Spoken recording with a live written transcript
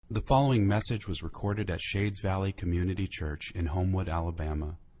The following message was recorded at Shades Valley Community Church in Homewood,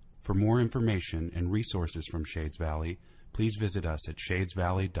 Alabama. For more information and resources from Shades Valley, please visit us at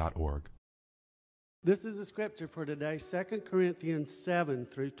shadesvalley.org. This is the scripture for today, 2 Corinthians 7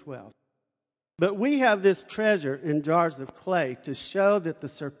 through 12. But we have this treasure in jars of clay to show that the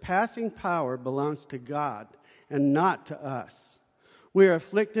surpassing power belongs to God and not to us. We are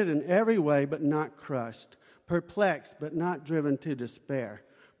afflicted in every way but not crushed, perplexed but not driven to despair,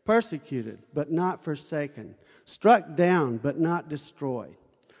 persecuted but not forsaken, struck down but not destroyed,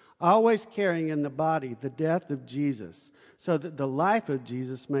 always carrying in the body the death of Jesus, so that the life of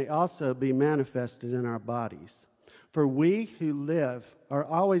Jesus may also be manifested in our bodies. For we who live are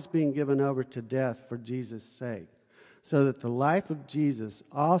always being given over to death for Jesus' sake, so that the life of Jesus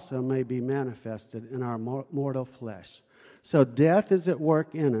also may be manifested in our mortal flesh. So death is at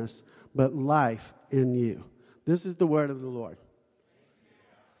work in us, but life in you. This is the word of the Lord.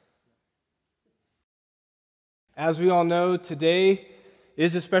 As we all know, today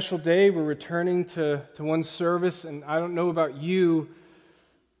is a special day. We're returning to one service, and I don't know about you,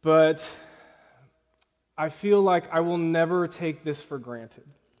 but I feel like I will never take this for granted.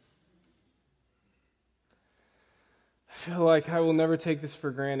 I feel like I will never take this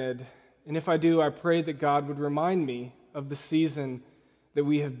for granted. And if I do, I pray that God would remind me of the season that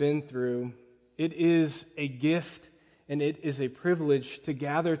we have been through. It is a gift and it is a privilege to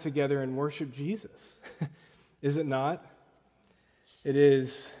gather together and worship Jesus. Is it not? It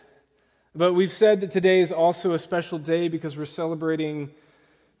is. But we've said that today is also a special day because we're celebrating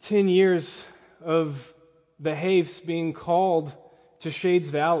 10 years of the Haves being called to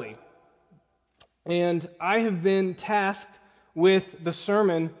Shades Valley. And I have been tasked with the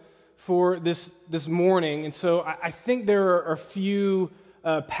sermon for this morning. And so I think there are a few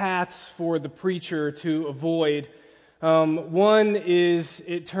paths for the preacher to avoid. One is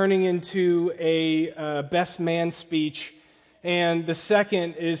it turning into a best man speech, and the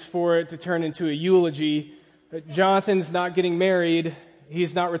second is for it to turn into a eulogy. Jonathan's not getting married,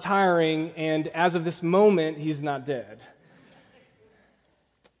 he's not retiring, and as of this moment, he's not dead.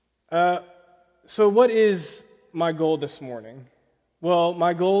 So what is my goal this morning? Well,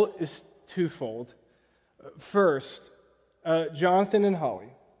 my goal is twofold. First, Jonathan and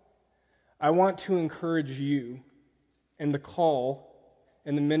Holly, I want to encourage you in the call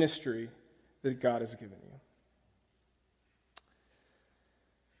and the ministry that God has given you.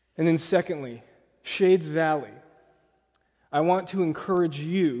 And then secondly, Shades Valley, I want to encourage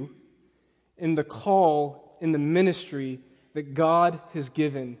you in the call in the ministry that God has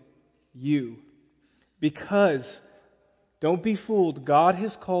given you. Because, don't be fooled, God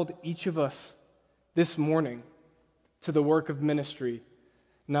has called each of us this morning to the work of ministry,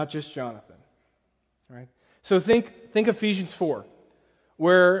 not just Jonathan. Right? So think Ephesians 4,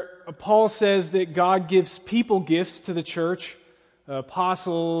 where Paul says that God gives people gifts to the church,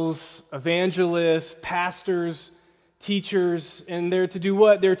 apostles, evangelists, pastors, teachers, and they're to do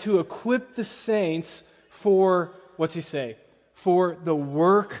what? They're to equip the saints for, what's he say? For the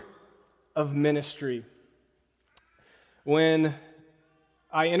work of ministry. When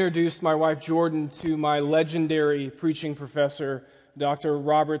I introduced my wife Jordan to my legendary preaching professor, Dr.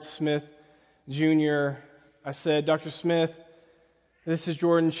 Robert Smith Jr., I said, Dr. Smith, this is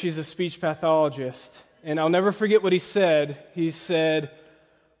Jordan, she's a speech pathologist. And I'll never forget what he said. He said,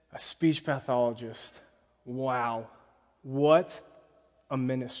 a speech pathologist. Wow, what a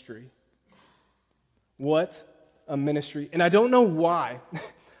ministry. What a ministry. And I don't know why,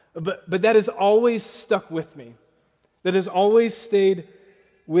 but that has always stuck with me. That has always stayed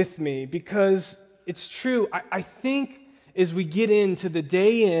with me because it's true. I think as we get into the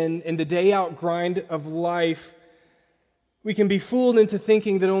day in and the day out grind of life, we can be fooled into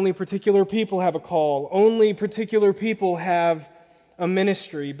thinking that only particular people have a call, only particular people have a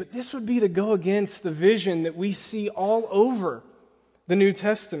ministry. But this would be to go against the vision that we see all over the New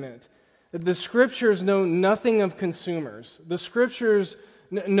Testament. That the Scriptures know nothing of consumers. The Scriptures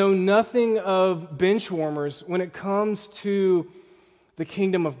know nothing of bench warmers when it comes to the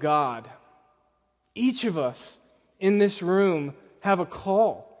kingdom of God. Each of us in this room have a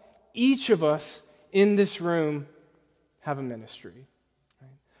call. Each of us in this room have a ministry. Right?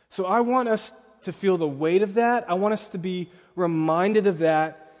 So I want us to feel the weight of that. I want us to be reminded of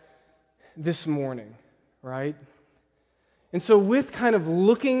that this morning, right? And so with kind of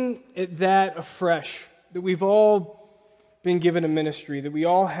looking at that afresh, that we've all been given a ministry, that we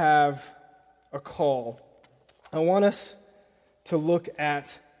all have a call, I want us to look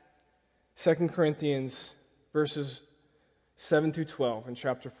at 2 Corinthians verses 7 through 12 in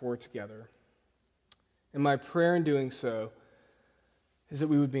chapter 4 together. And my prayer in doing so is that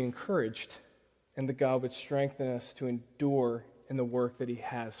we would be encouraged and that God would strengthen us to endure in the work that He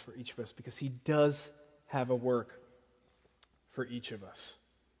has for each of us, because He does have a work for each of us.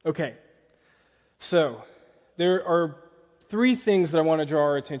 Okay, so there are three things that I want to draw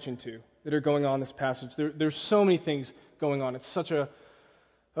our attention to that are going on in this passage. There's so many things going on. It's such a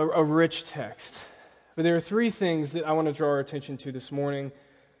rich text. But there are three things that I want to draw our attention to this morning.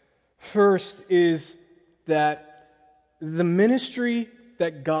 First is that the ministry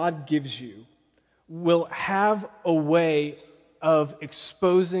that God gives you will have a way of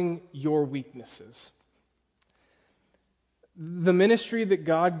exposing your weaknesses. The ministry that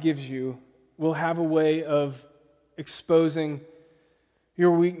God gives you will have a way of exposing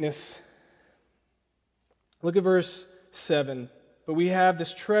your weakness. Look at verse 7. But we have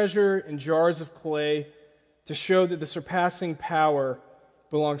this treasure in jars of clay to show that the surpassing power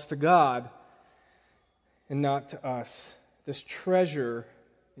belongs to God and not to us. This treasure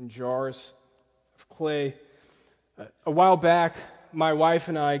in jars of clay. A while back, my wife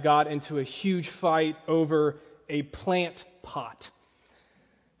and I got into a huge fight over a plant pot.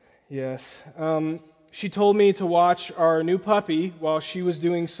 Yes. She told me to watch our new puppy while she was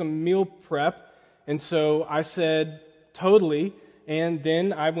doing some meal prep, and so I said, totally, and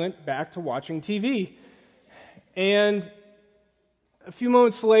then I went back to watching TV. And a few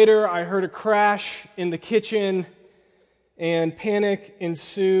moments later, I heard a crash in the kitchen, and panic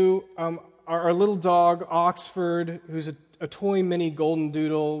ensue. Our little dog, Oxford, who's a toy mini golden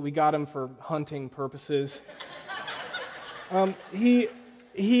doodle, we got him for hunting purposes. He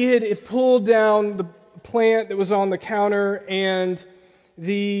had pulled down the plant that was on the counter, and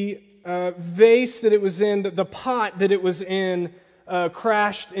the vase that it was in, the pot that it was in,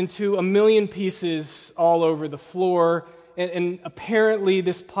 crashed into a million pieces all over the floor. And apparently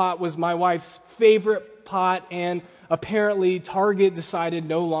this pot was my wife's favorite pot, and apparently Target decided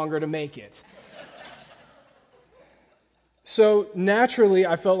no longer to make it. So naturally,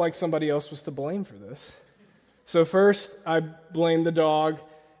 I felt like somebody else was to blame for this. So first, I blamed the dog,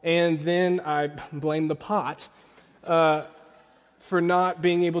 and then I blamed the pot for not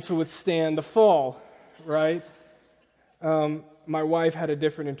being able to withstand the fall, right? My wife had a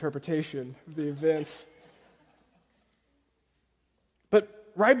different interpretation of the events.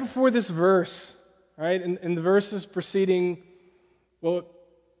 But right before this verse, right, in the verses preceding what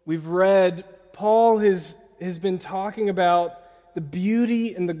we've read, Paul has been talking about the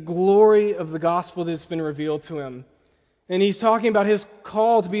beauty and the glory of the gospel that's been revealed to him. And he's talking about his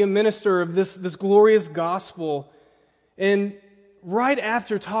call to be a minister of this glorious gospel. And right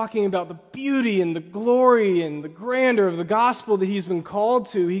after talking about the beauty and the glory and the grandeur of the gospel that he's been called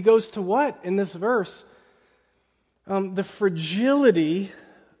to, he goes to what in this verse? The fragility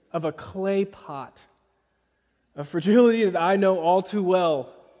of a clay pot. A fragility that I know all too well.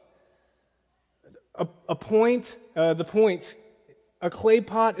 The point, a clay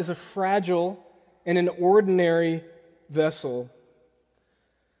pot is a fragile and an ordinary vessel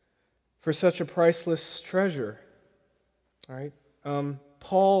for such a priceless treasure. All right?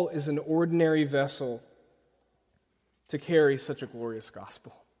 Paul is an ordinary vessel to carry such a glorious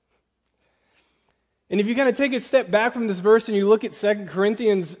gospel. And if you kind of take a step back from this verse and you look at 2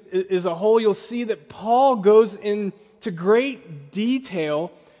 Corinthians as a whole, you'll see that Paul goes into great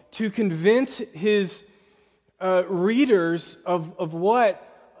detail to convince his readers of what?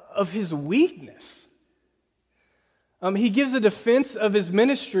 Of his weakness. He gives a defense of his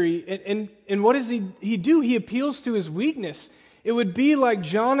ministry, and what does he do? He appeals to his weakness. It would be like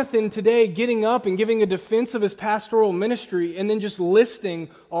Jonathan today getting up and giving a defense of his pastoral ministry and then just listing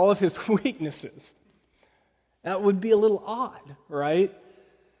all of his weaknesses. That would be a little odd, right?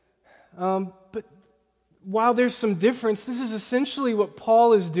 But while there's some difference, this is essentially what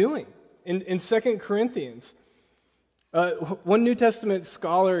Paul is doing in 2 Corinthians. One New Testament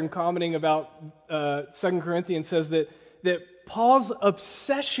scholar, in commenting about 2 Corinthians, says that Paul's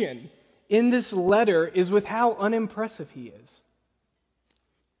obsession in this letter is with how unimpressive he is.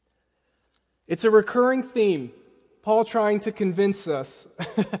 It's a recurring theme, Paul trying to convince us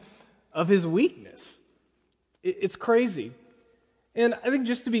of his weakness. It's crazy. And I think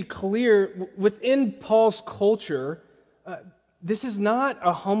just to be clear, within Paul's culture, this is not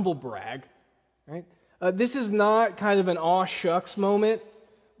a humble brag, right? This is not kind of an aw shucks moment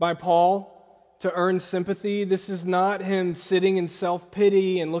by Paul to earn sympathy. This is not him sitting in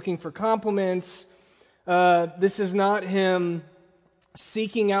self-pity and looking for compliments. This is not him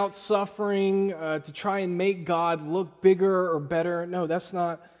seeking out suffering to try and make God look bigger or better. No, that's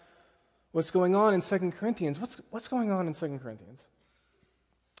not what's going on in 2 Corinthians. What's going on in 2 Corinthians?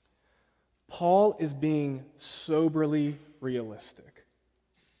 Paul is being soberly realistic.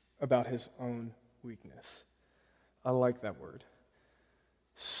 about his own weakness. I like that word.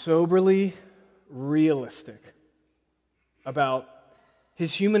 Soberly realistic about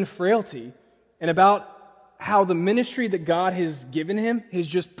his human frailty and about how the ministry that God has given him has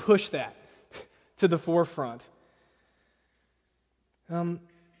just pushed that to the forefront.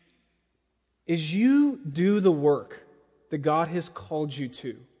 As you do the work that God has called you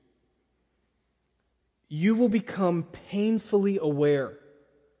to, you will become painfully aware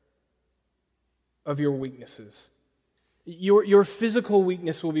of your weaknesses. Your physical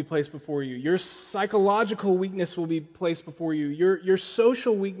weakness will be placed before you. Your psychological weakness will be placed before you. Your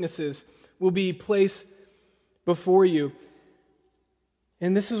social weaknesses will be placed before you.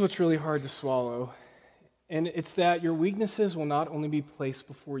 And this is what's really hard to swallow. And it's that your weaknesses will not only be placed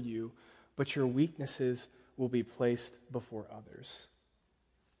before you, but your weaknesses will be placed before others.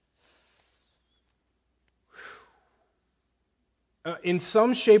 In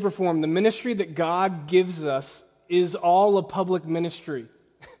some shape or form, the ministry that God gives us is all a public ministry.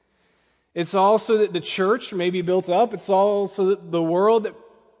 It's all so that the church may be built up. It's all so that the world that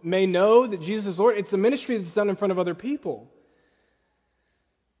may know that Jesus is Lord. It's a ministry that's done in front of other people.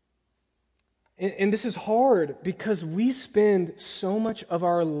 And this is hard because we spend so much of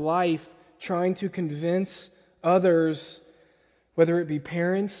our life trying to convince others, whether it be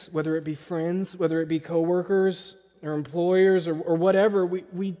parents, whether it be friends, whether it be coworkers or employers or whatever.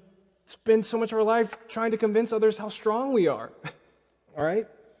 We spend so much of our life trying to convince others how strong we are, all right?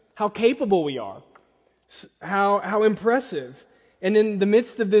 How capable we are, how impressive. And in the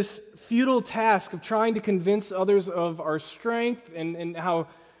midst of this futile task of trying to convince others of our strength and how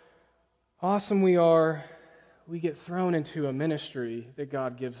awesome we are, we get thrown into a ministry that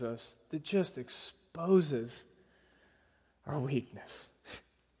God gives us that just exposes our weakness,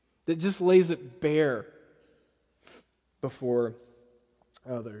 that just lays it bare before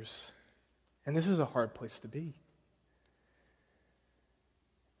others. And this is a hard place to be.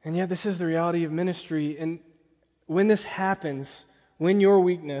 And yet this is the reality of ministry. And when this happens, when your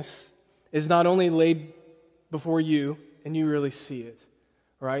weakness is not only laid before you and you really see it,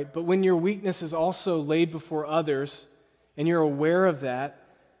 right? But when your weakness is also laid before others and you're aware of that,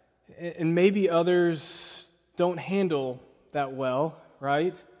 and maybe others don't handle that well,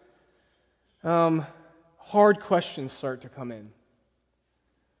 right? Hard questions start to come in.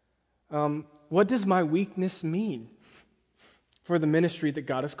 What does my weakness mean for the ministry that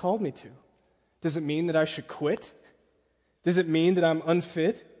God has called me to? Does it mean that I should quit? Does it mean that I'm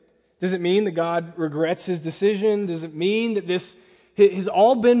unfit? Does it mean that God regrets his decision? Does it mean that this has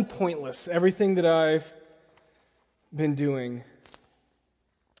all been pointless, everything that I've been doing?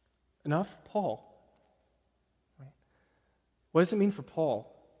 Enough? Paul. What does it mean for Paul?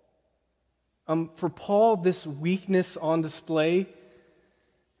 For Paul, this weakness on display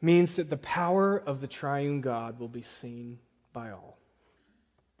means that the power of the triune God will be seen by all.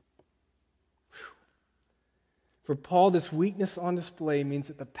 For Paul, this weakness on display means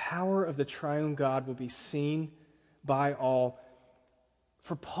that the power of the triune God will be seen by all.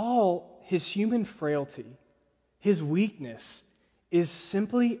 For Paul, his human frailty, his weakness, is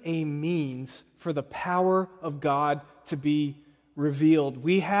simply a means for the power of God to be revealed.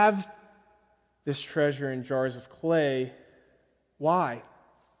 We have this treasure in jars of clay. Why?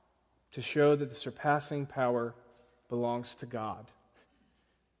 To show that the surpassing power belongs to God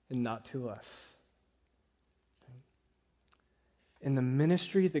and not to us. In the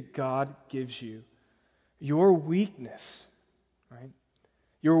ministry that God gives you, your weakness, right?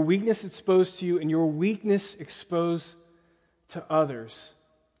 Your weakness exposed to you and your weakness exposed to others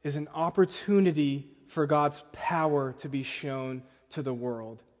is an opportunity for God's power to be shown to the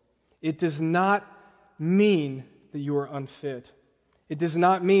world. It does not mean that you are unfit. It does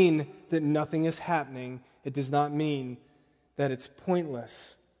not mean that nothing is happening. It does not mean that it's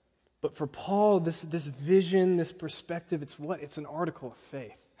pointless. But for Paul, this vision, this perspective, it's what? It's an article of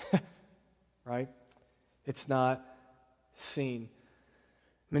faith, right? It's not seen.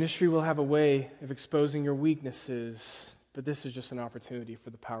 Ministry will have a way of exposing your weaknesses, but this is just an opportunity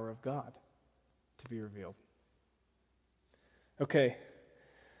for the power of God to be revealed. Okay,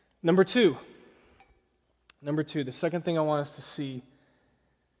 number two, the second thing I want us to see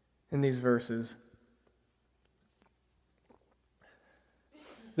in these verses.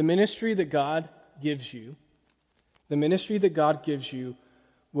 The ministry that God gives you,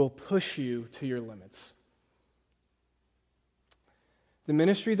 will push you to your limits. The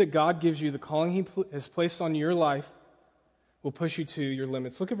ministry that God gives you, the calling He has placed on your life, will push you to your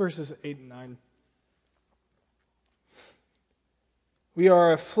limits. Look at verses 8 and 9. We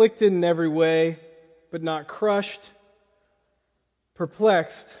are afflicted in every way, but not crushed,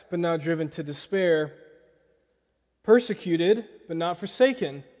 perplexed but not driven to despair, persecuted but not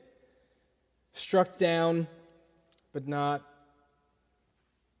forsaken, struck down but not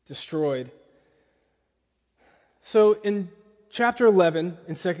destroyed. So in chapter 11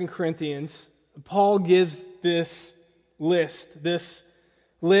 in 2 Corinthians, Paul gives this list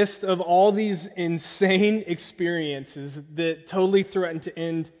of all these insane experiences that totally threaten to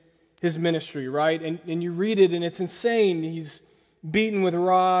end his ministry, right? And you read it and it's insane. He's beaten with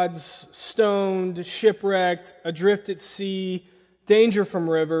rods, stoned, shipwrecked, adrift at sea, danger from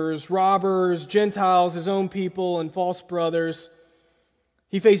rivers, robbers, Gentiles, his own people, and false brothers.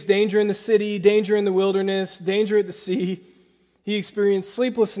 He faced danger in the city, danger in the wilderness, danger at the sea. He experienced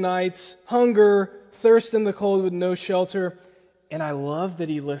sleepless nights, hunger, thirst in the cold with no shelter. And I love that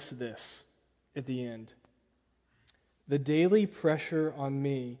he lists this at the end. The daily pressure on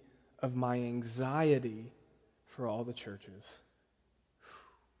me of my anxiety for all the churches.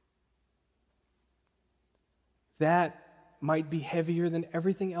 That might be heavier than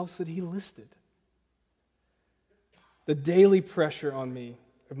everything else that he listed. The daily pressure on me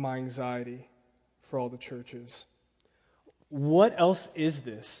of my anxiety for all the churches. What else is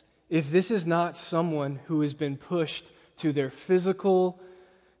this if this is not someone who has been pushed to their physical,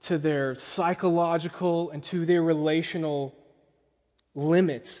 to their psychological, and to their relational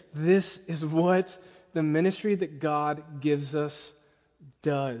limits? This is what the ministry that God gives us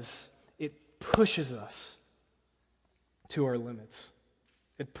does. It pushes us to our limits.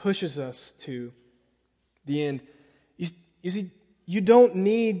 It pushes us to the end. You see, you don't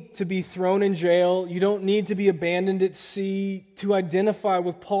need to be thrown in jail. You don't need to be abandoned at sea to identify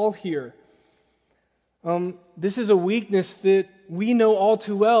with Paul here. This is a weakness that we know all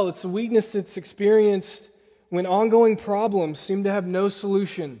too well. It's a weakness that's experienced when ongoing problems seem to have no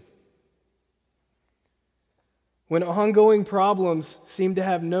solution. When ongoing problems seem to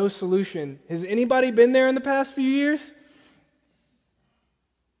have no solution. Has anybody been there in the past few years?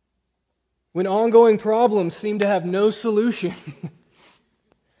 When ongoing problems seem to have no solution.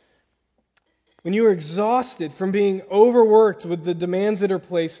 When you are exhausted from being overworked with the demands that are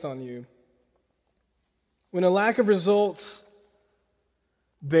placed on you. When a lack of results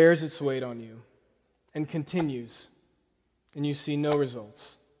bears its weight on you and continues, and you see no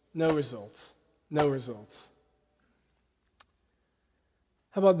results, no results, no results.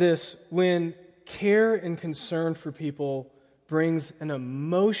 How about this? When care and concern for people brings an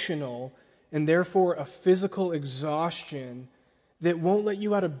emotional and therefore a physical exhaustion that won't let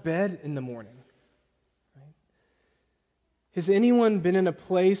you out of bed in the morning. Right? Has anyone been in a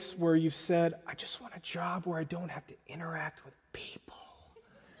place where you've said, I just want a job where I don't have to interact with people?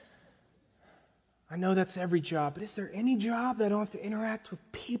 I know that's every job, but is there any job that I don't have to interact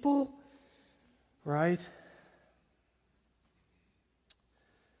with people? Right?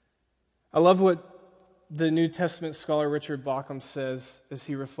 I love what the New Testament scholar Richard Bauckham says as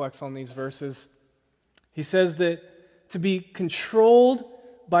he reflects on these verses. He says that to be controlled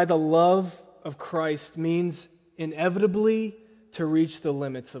by the love of Christ means inevitably to reach the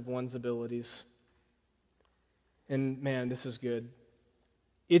limits of one's abilities. And man, this is good.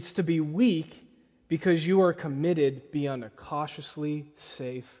 It's to be weak because you are committed beyond a cautiously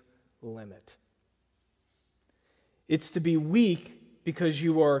safe limit. It's to be weak because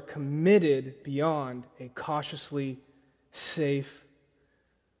you are committed beyond a cautiously safe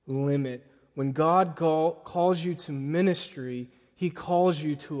limit. When God calls you to ministry, He calls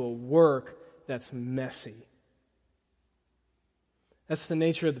you to a work that's messy. That's the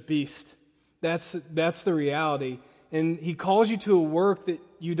nature of the beast. That's the reality. And He calls you to a work that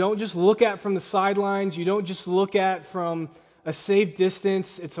you don't just look at from the sidelines, you don't just look at from a safe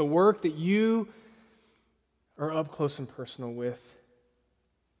distance. It's a work that you are up close and personal with.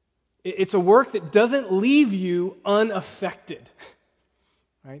 It's a work that doesn't leave you unaffected,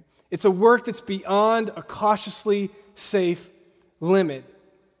 right? It's a work that's beyond a cautiously safe limit.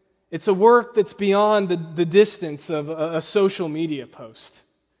 It's a work that's beyond the distance of a social media post.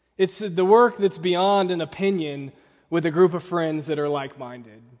 It's the work that's beyond an opinion with a group of friends that are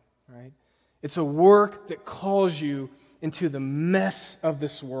like-minded, right? It's a work that calls you into the mess of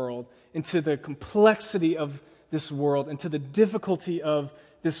this world, into the complexity of this world, into the difficulty of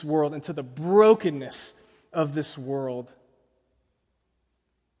this world, into the brokenness of this world.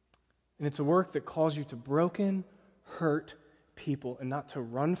 And it's a work that calls you to broken, hurt people, and not to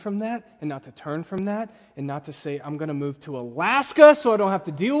run from that, and not to turn from that, and not to say, I'm going to move to Alaska so I don't have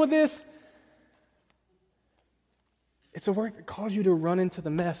to deal with this. It's a work that calls you to run into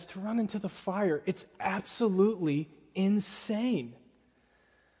the mess, to run into the fire. It's absolutely insane.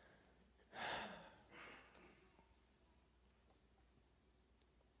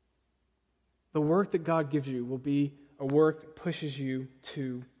 The work that God gives you will be a work that pushes you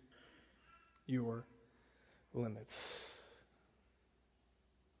to your limits.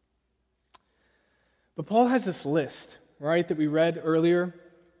 But Paul has this list, right, that we read earlier.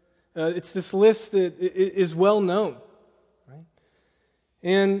 It's this list that is well known, right?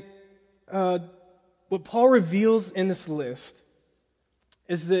 And what Paul reveals in this list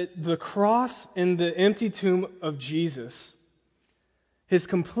is that the cross and the empty tomb of Jesus has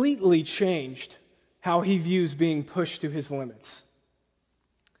completely changed how he views being pushed to his limits.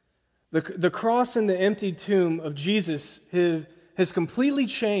 The cross and the empty tomb of Jesus has completely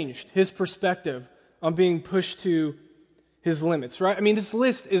changed his perspective on being pushed to his limits, right? I mean, this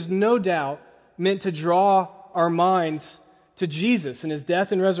list is no doubt meant to draw our minds to Jesus and his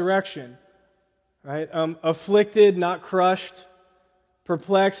death and resurrection, right? Afflicted, not crushed;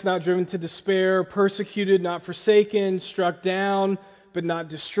 perplexed, not driven to despair; persecuted, not forsaken; struck down, but not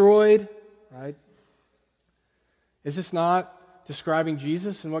destroyed, right? Is this not describing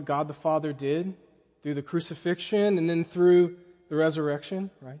Jesus and what God the Father did through the crucifixion and then through the resurrection,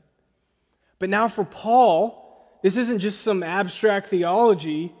 right? But now for Paul, this isn't just some abstract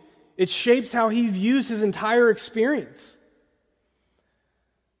theology. It shapes how he views his entire experience.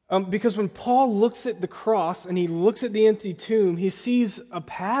 Because when Paul looks at the cross and he looks at the empty tomb, he sees a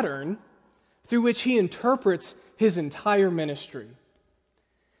pattern through which he interprets his entire ministry.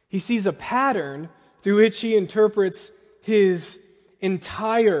 He sees a pattern through which he interprets his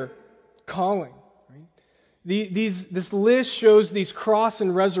entire calling. Right? This list shows these cross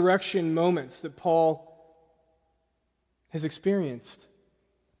and resurrection moments that Paul has experienced.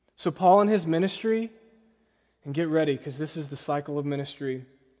 So Paul in his ministry, and get ready because this is the cycle of ministry,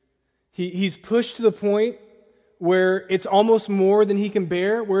 he's pushed to the point where it's almost more than he can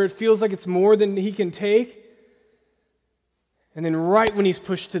bear, where it feels like it's more than he can take. And then right when he's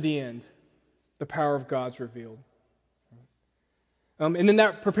pushed to the end, the power of God's revealed. And then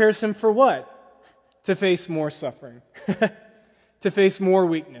that prepares him for what? To face more suffering, to face more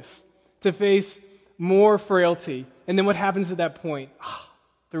weakness, to face more frailty. And then what happens at that point?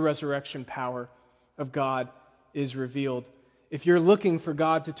 The resurrection power of God is revealed. If you're looking for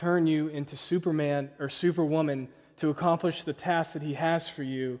God to turn you into Superman or Superwoman to accomplish the task that he has for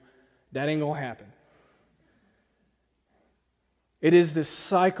you, that ain't going to happen. It is this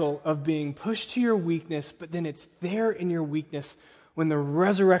cycle of being pushed to your weakness, but then it's there in your weakness when the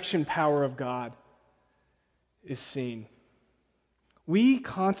resurrection power of God is seen. We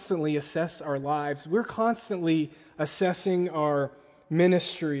constantly assess our lives. We're constantly assessing our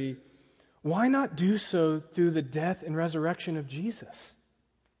ministry. Why not do so through the death and resurrection of Jesus?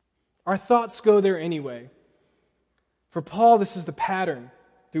 Our thoughts go there anyway. For Paul, this is the pattern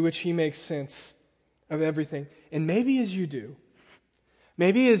through which he makes sense of everything. And maybe as you do,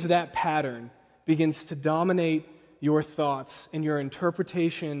 maybe as that pattern begins to dominate your thoughts and your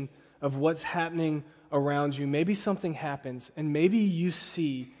interpretation of what's happening around you, maybe something happens and maybe you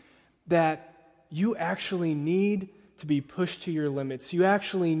see that you actually need to be pushed to your limits. You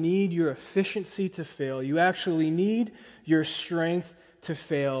actually need your efficiency to fail. You actually need your strength to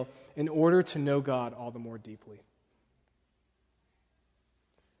fail in order to know God all the more deeply.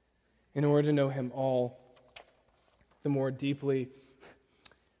 In order to know Him all the more deeply.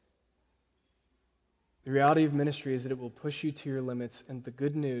 The reality of ministry is that it will push you to your limits, and the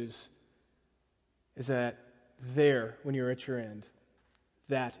good news is that there, when you're at your end,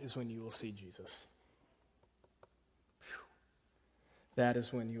 that is when you will see Jesus. That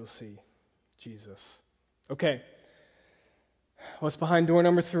is when you will see Jesus. Okay. What's behind door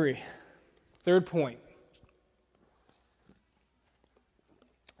number 3? Third point.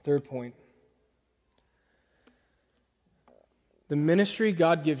 Third point. The ministry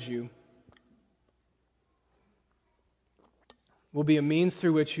God gives you will be a means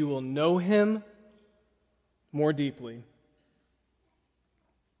through which you will know Him more deeply. And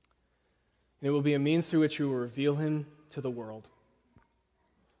it will be a means through which you will reveal Him to the world.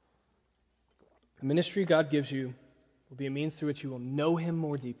 The ministry God gives you will be a means through which you will know Him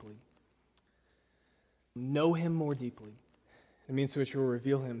more deeply. Know Him more deeply. It means through which you will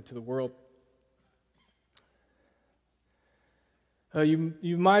reveal Him to the world.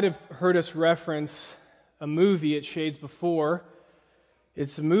 You might have heard us reference a movie at Shades before.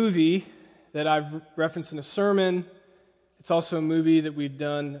 It's a movie that I've referenced in a sermon. It's also a movie that we've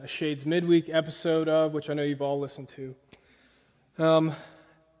done a Shades midweek episode of, which I know you've all listened to.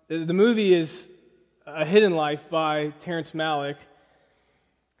 The movie is A Hidden Life by Terrence Malick.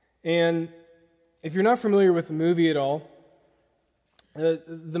 And if you're not familiar with the movie at all,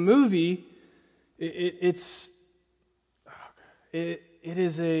 the movie, it it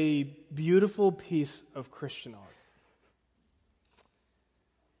is a beautiful piece of Christian art.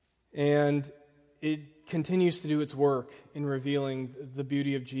 And it continues to do its work in revealing the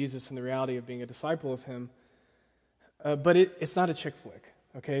beauty of Jesus and the reality of being a disciple of Him. But it's not a chick flick,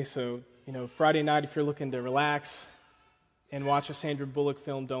 okay? So, Friday night, if you're looking to relax and watch a Sandra Bullock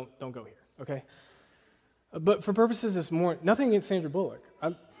film, don't go here, okay? But for purposes this morning, nothing against Sandra Bullock.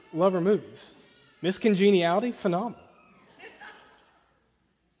 I love her movies. Miss Congeniality, phenomenal.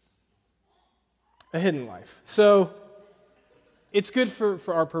 A Hidden Life. So, it's good for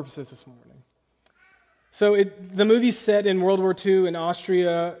our purposes this morning. So the movie's set in World War II in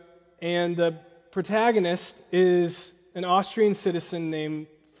Austria, and the protagonist is an Austrian citizen named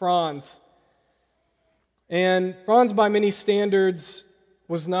Franz. And Franz, by many standards,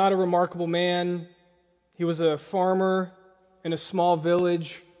 was not a remarkable man. He was a farmer in a small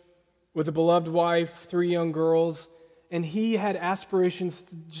village with a beloved wife, 3 young girls, and he had aspirations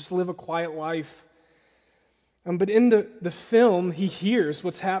to just live a quiet life. But in the film, he hears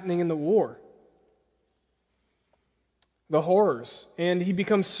what's happening in the war, the horrors, and he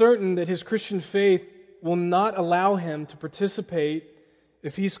becomes certain that his Christian faith will not allow him to participate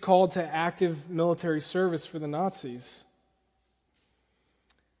if he's called to active military service for the Nazis.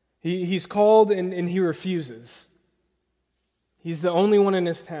 He's called and he refuses. He's the only one in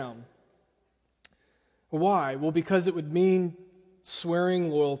his town. Why? Well, because it would mean swearing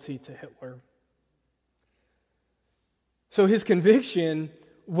loyalty to Hitler. So his conviction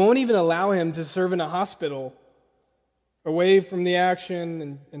won't even allow him to serve in a hospital away from the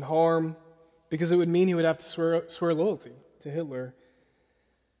action and harm, because it would mean he would have to swear loyalty to Hitler.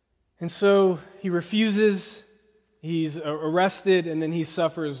 And so he refuses, he's arrested, and then he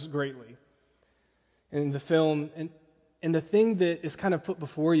suffers greatly in the film. And the thing that is kind of put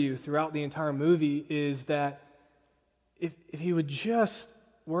before you throughout the entire movie is that if he would just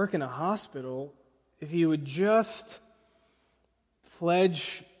work in a hospital, if he would just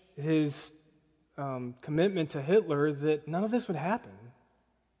pledge his commitment to Hitler, that none of this would happen.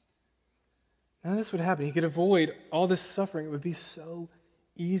 None of this would happen. He could avoid all this suffering. It would be so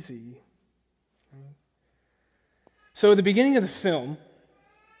easy. Right? So at the beginning of the film,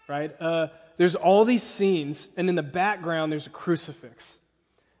 right, there's all these scenes, and in the background there's a crucifix.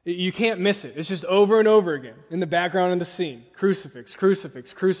 You can't miss it. It's just over and over again in the background of the scene. Crucifix,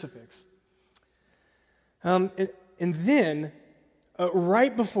 crucifix, crucifix. And then,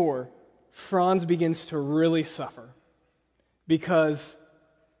 right before Franz begins to really suffer because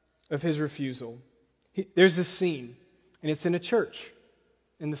of his refusal, there's this scene, and it's in a church,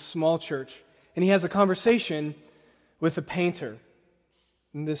 in this small church, and he has a conversation with a painter.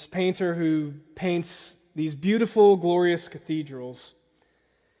 And this painter who paints these beautiful, glorious cathedrals.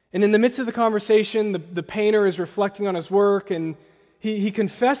 And in the midst of the conversation, the painter is reflecting on his work, and he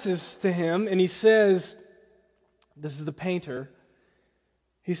confesses to him, and he says, this is the painter,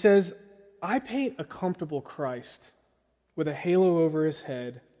 he says, I paint a comfortable Christ with a halo over his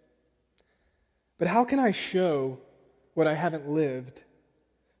head, but how can I show what I haven't lived?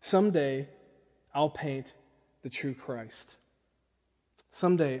 Someday, I'll paint the true Christ.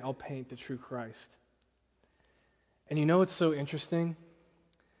 Someday, I'll paint the true Christ. And you know what's so interesting?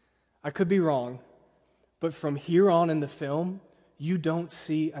 I could be wrong, but from here on in the film, you don't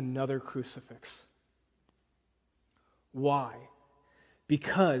see another crucifix. Why?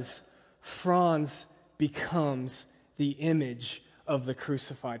 Because Franz becomes the image of the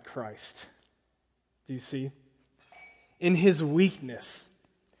crucified Christ. Do you see? In his weakness,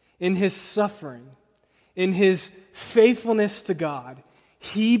 in his suffering, in his faithfulness to God,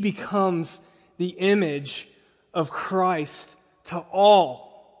 he becomes the image of Christ to all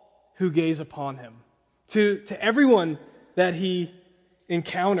who gaze upon him, to everyone that he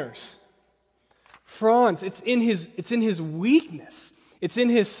encounters. Franz, it's in his weakness, it's in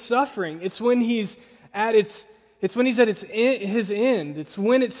his suffering, it's when he's at his end, it's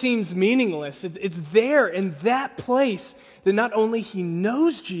when it seems meaningless. It's there in that place that not only he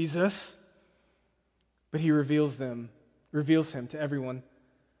knows Jesus, but he reveals him to everyone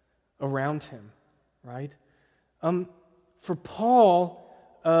around him, right? For Paul,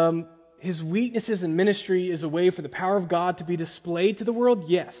 his weaknesses in ministry is a way for the power of God to be displayed to the world,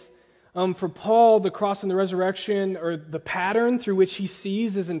 yes. For Paul, the cross and the resurrection are the pattern through which he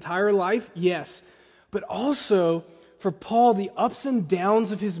sees his entire life, yes. But also, for Paul, the ups and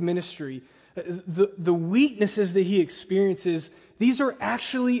downs of his ministry, the weaknesses that he experiences, these are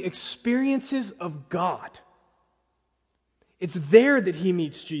actually experiences of God. It's there that he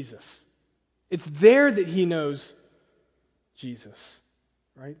meets Jesus. It's there that he knows Jesus.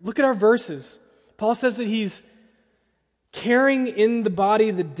 Right? Look at our verses. Paul says that he's carrying in the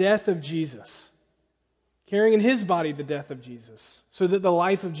body the death of Jesus, carrying in his body the death of Jesus, so that the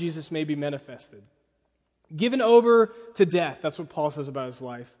life of Jesus may be manifested. Given over to death, that's what Paul says about his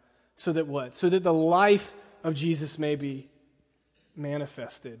life. So that what? So that the life of Jesus may be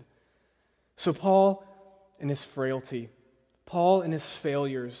manifested. So Paul in his frailty, Paul in his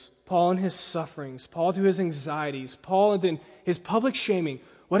failures, Paul in his sufferings, Paul through his anxieties, Paul in his public shaming,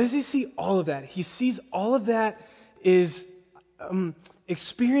 what does he see? All of that. He sees all of that is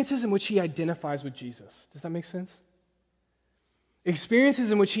experiences in which he identifies with Jesus. Does that make sense?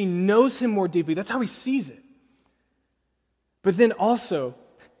 Experiences in which he knows him more deeply. That's how he sees it. But then also,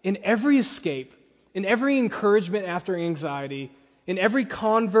 in every escape, in every encouragement after anxiety, in every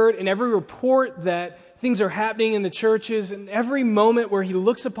convert, in every report that things are happening in the churches, in every moment where he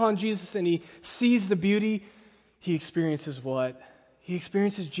looks upon Jesus and he sees the beauty, he experiences what? He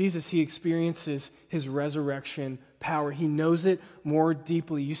experiences Jesus. He experiences his resurrection power. He knows it more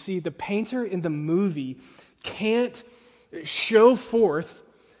deeply. You see, the painter in the movie can't show forth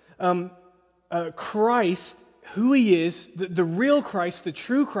Christ, who he is, the real Christ, the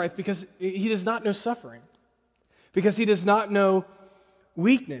true Christ, because he does not know suffering, because he does not know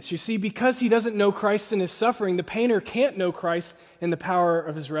weakness. You see, because he doesn't know Christ in his suffering, the painter can't know Christ in the power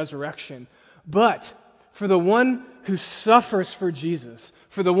of his resurrection. But for the one who suffers for Jesus,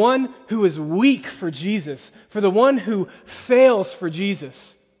 for the one who is weak for Jesus, for the one who fails for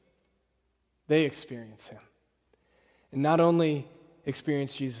Jesus, they experience him. And not only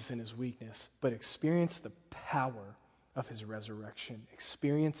experience Jesus in his weakness, but experience the power of his resurrection.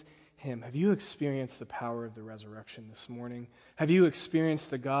 Experience him. Have you experienced the power of the resurrection this morning? Have you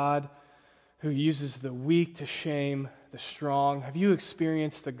experienced the God who uses the weak to shame the strong? Have you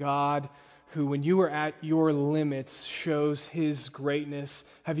experienced the God who, when you are at your limits, shows his greatness?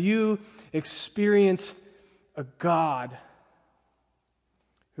 Have you experienced a God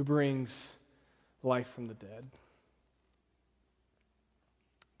who brings life from the dead?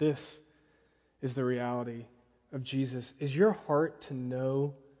 This is the reality of Jesus. Is your heart to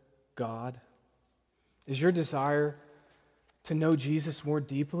know God? Is your desire to know Jesus more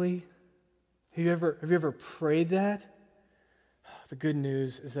deeply? Have you ever prayed that? The good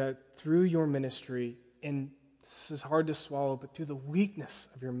news is that through your ministry, and this is hard to swallow, but through the weakness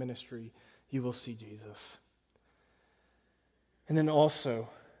of your ministry, you will see Jesus. And then also,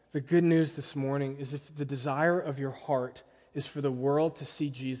 the good news this morning is if the desire of your heart is for the world to see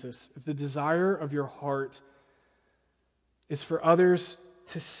Jesus, if the desire of your heart is for others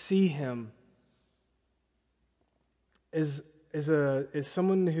to see him, as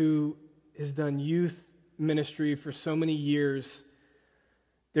someone who has done youth ministry for so many years,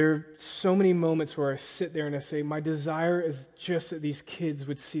 there are so many moments where I sit there and I say, my desire is just that these kids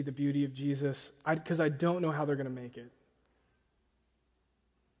would see the beauty of Jesus, because I don't know how they're going to make it.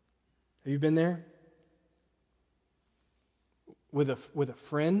 Have you been there? With a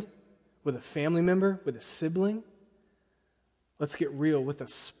friend, with a family member, with a sibling? Let's get real, with a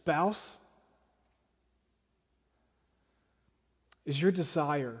spouse? Is your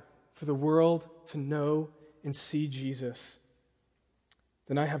desire for the world to know and see Jesus?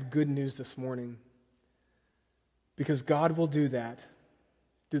 Then I have good news this morning, because God will do that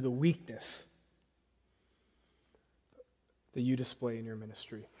through the weakness that you display in your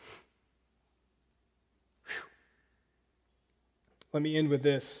ministry. Whew. Let me end with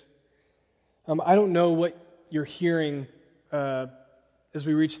this. I don't know what you're hearing as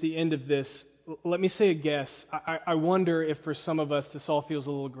we reach the end of this. Let me say a guess. I wonder if for some of us this all feels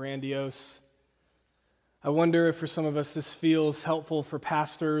a little grandiose. I wonder if for some of us this feels helpful for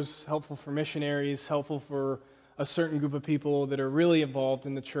pastors, helpful for missionaries, helpful for a certain group of people that are really involved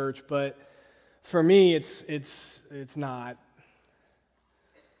in the church. But for me, it's not.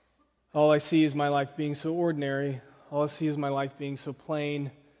 All I see is my life being so ordinary. All I see is my life being so plain.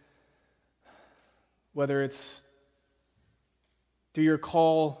 Whether it's through your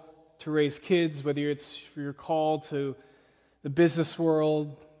call to raise kids, whether it's for your call to the business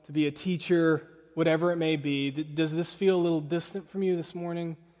world, to be a teacher, whatever it may be. Does this feel a little distant from you this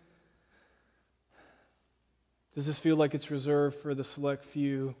morning? Does this feel like it's reserved for the select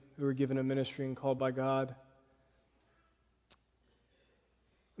few who are given a ministry and called by God?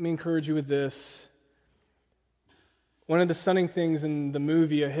 Let me encourage you with this. One of the stunning things in the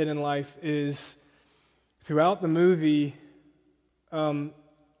movie A Hidden Life is throughout the movie,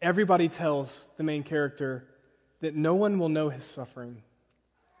 everybody tells the main character that no one will know his suffering.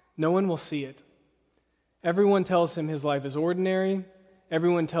 No one will see it. Everyone tells him his life is ordinary.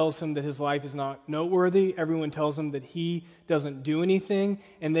 Everyone tells him that his life is not noteworthy. Everyone tells him that he doesn't do anything.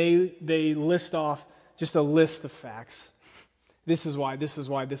 And they list off just a list of facts. This is why, this is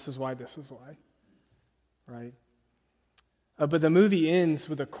why, this is why, this is why. Right? But the movie ends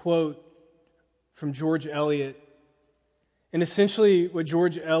with a quote from George Eliot. And essentially what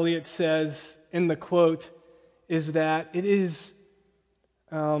George Eliot says in the quote is that it is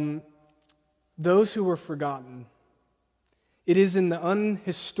those who were forgotten. It is in the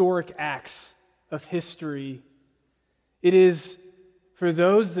unhistoric acts of history. It is for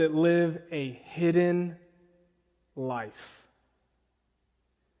those that live a hidden life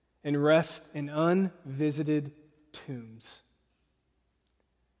and rest in unvisited tombs.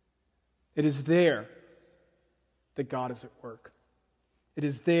 It is there that God is at work. It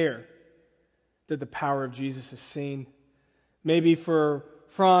is there that the power of Jesus is seen. Maybe for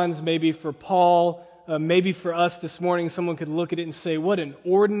Franz, maybe for Paul, maybe for us this morning, someone could look at it and say, what an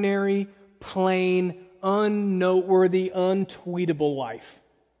ordinary, plain, unnoteworthy, untweetable life.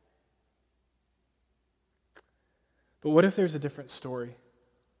 But what if there's a different story?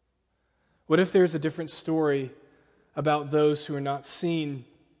 What if there's a different story about those who are not seen,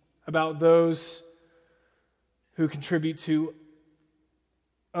 about those who contribute to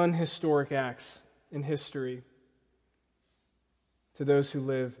unhistoric acts in history, to those who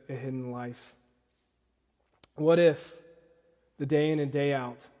live a hidden life? What if the day in and day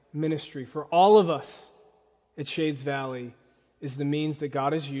out ministry for all of us at Shades Valley is the means that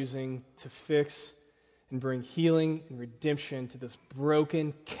God is using to fix and bring healing and redemption to this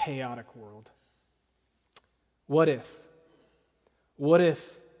broken, chaotic world? What if? What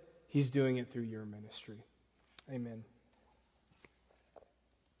if He's doing it through your ministry? Amen.